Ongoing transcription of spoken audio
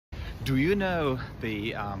Do you know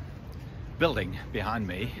the building behind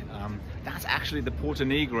me? That's actually the Porta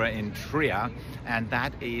Nigra in Trier, and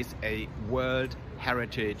that is a World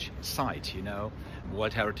Heritage Site. You know,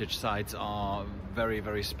 World Heritage Sites are very,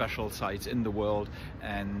 very special sites in the world,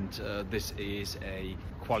 and this is a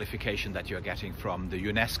qualification that you're getting from the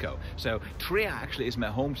UNESCO. So Trier actually is my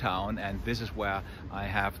hometown, and this is where I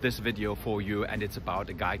have this video for you, and it's about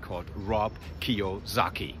a guy called Rob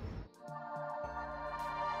Kiyosaki.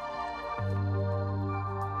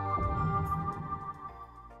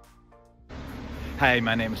 Hey,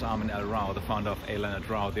 my name is Armin Rau, the founder of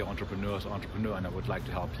Rau, the entrepreneur's entrepreneur, and I would like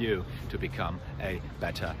to help you to become a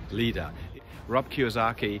better leader. Rob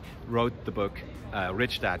Kiyosaki wrote the book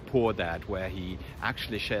Rich Dad, Poor Dad, where he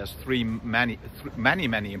actually shares many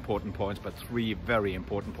important points, but three very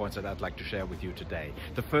important points that I'd like to share with you today.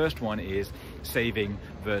 The first one is saving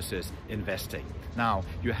versus investing. Now,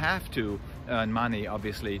 you have to earn money,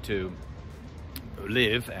 obviously, to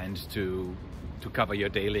live and to cover your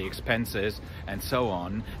daily expenses and so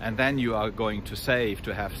on, and then you are going to save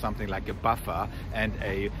to have something like a buffer and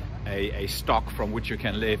a stock from which you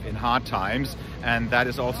can live in hard times. And that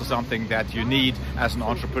is also something that you need as an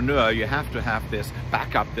entrepreneur. You have to have this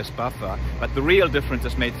backup, this buffer, but the real difference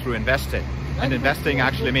is made through investing. And investing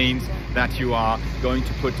actually means that you are going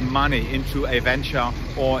to put money into a venture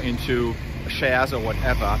or into shares or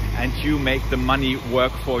whatever, and you make the money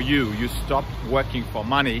work for you. You stop working for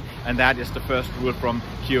money, and that is the first rule from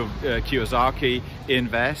Kiyosaki.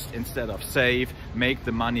 Invest instead of save. Make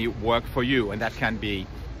the money work for you, and that can be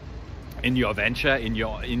in your venture, in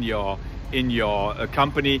your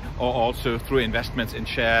company, or also through investments in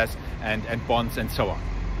shares and bonds and so on.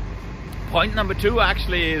 Point number two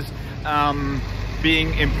actually is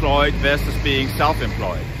being employed versus being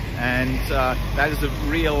self-employed. And that is a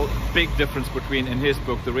real big difference between, in his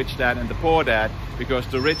book, The Rich Dad and the Poor Dad, because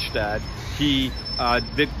the rich dad, he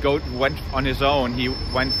went on his own. He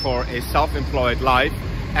went for a self-employed life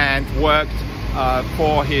and worked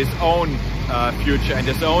for his own future and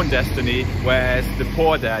his own destiny, whereas the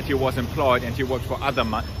poor dad, he was employed and he worked for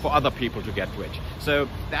other people to get rich. So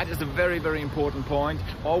that is a very, very important point.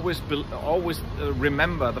 Always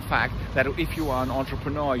remember the fact that if you are an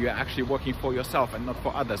entrepreneur, you're actually working for yourself and not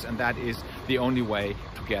for others, and that is the only way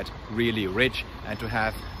to get really rich and to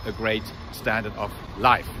have a great standard of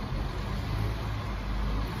life.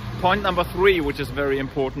 Point number three, which is very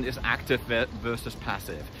important, is active versus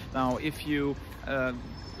passive. Now, if you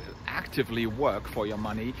actively work for your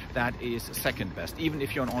money, that is second best, even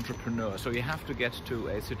if you're an entrepreneur. So you have to get to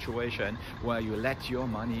a situation where you let your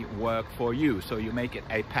money work for you, so you make it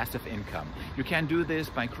a passive income. You can do this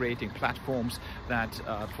by creating platforms that,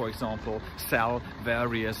 for example, sell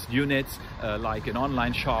various units, like an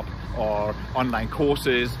online shop or online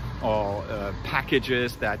courses, or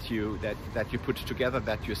packages that you put together,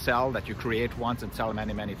 that you sell, that you create once and sell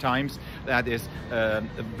many times. That is a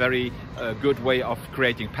very good way of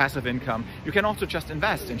creating passive income. You can also just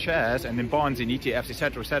invest in shares and in bonds, in ETFs,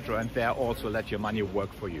 etc., and there also let your money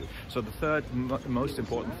work for you. So the third most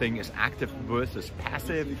important thing is active versus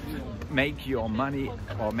passive. Make your money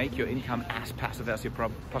or make your income as passive as you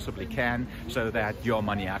possibly can, so that your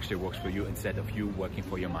money actually works for you instead of you working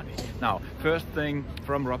for your money. Now, first thing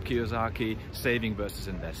from Rob Kiyosaki, saving versus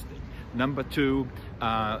investing. Number two,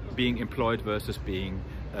 being employed versus being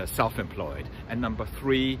self-employed. And number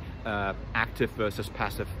three, active versus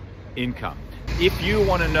passive income. If you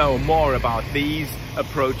want to know more about these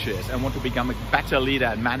approaches and want to become a better leader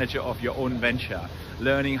and manager of your own venture,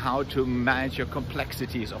 learning how to manage your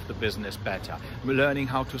complexities of the business better, learning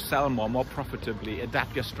how to sell more profitably,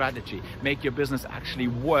 adapt your strategy, make your business actually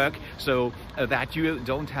work so that you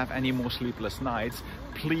don't have any more sleepless nights,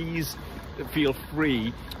 please feel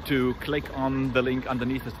free to click on the link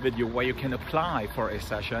underneath this video where you can apply for a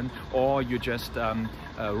session, or you just send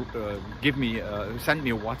me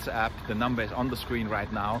a WhatsApp. The number is on the screen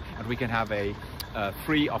right now, and we can have a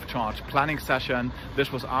free of charge planning session.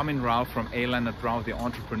 This was Armin Rau from Rau, the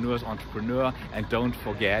entrepreneur's entrepreneur, and don't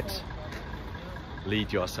forget,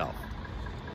 lead yourself.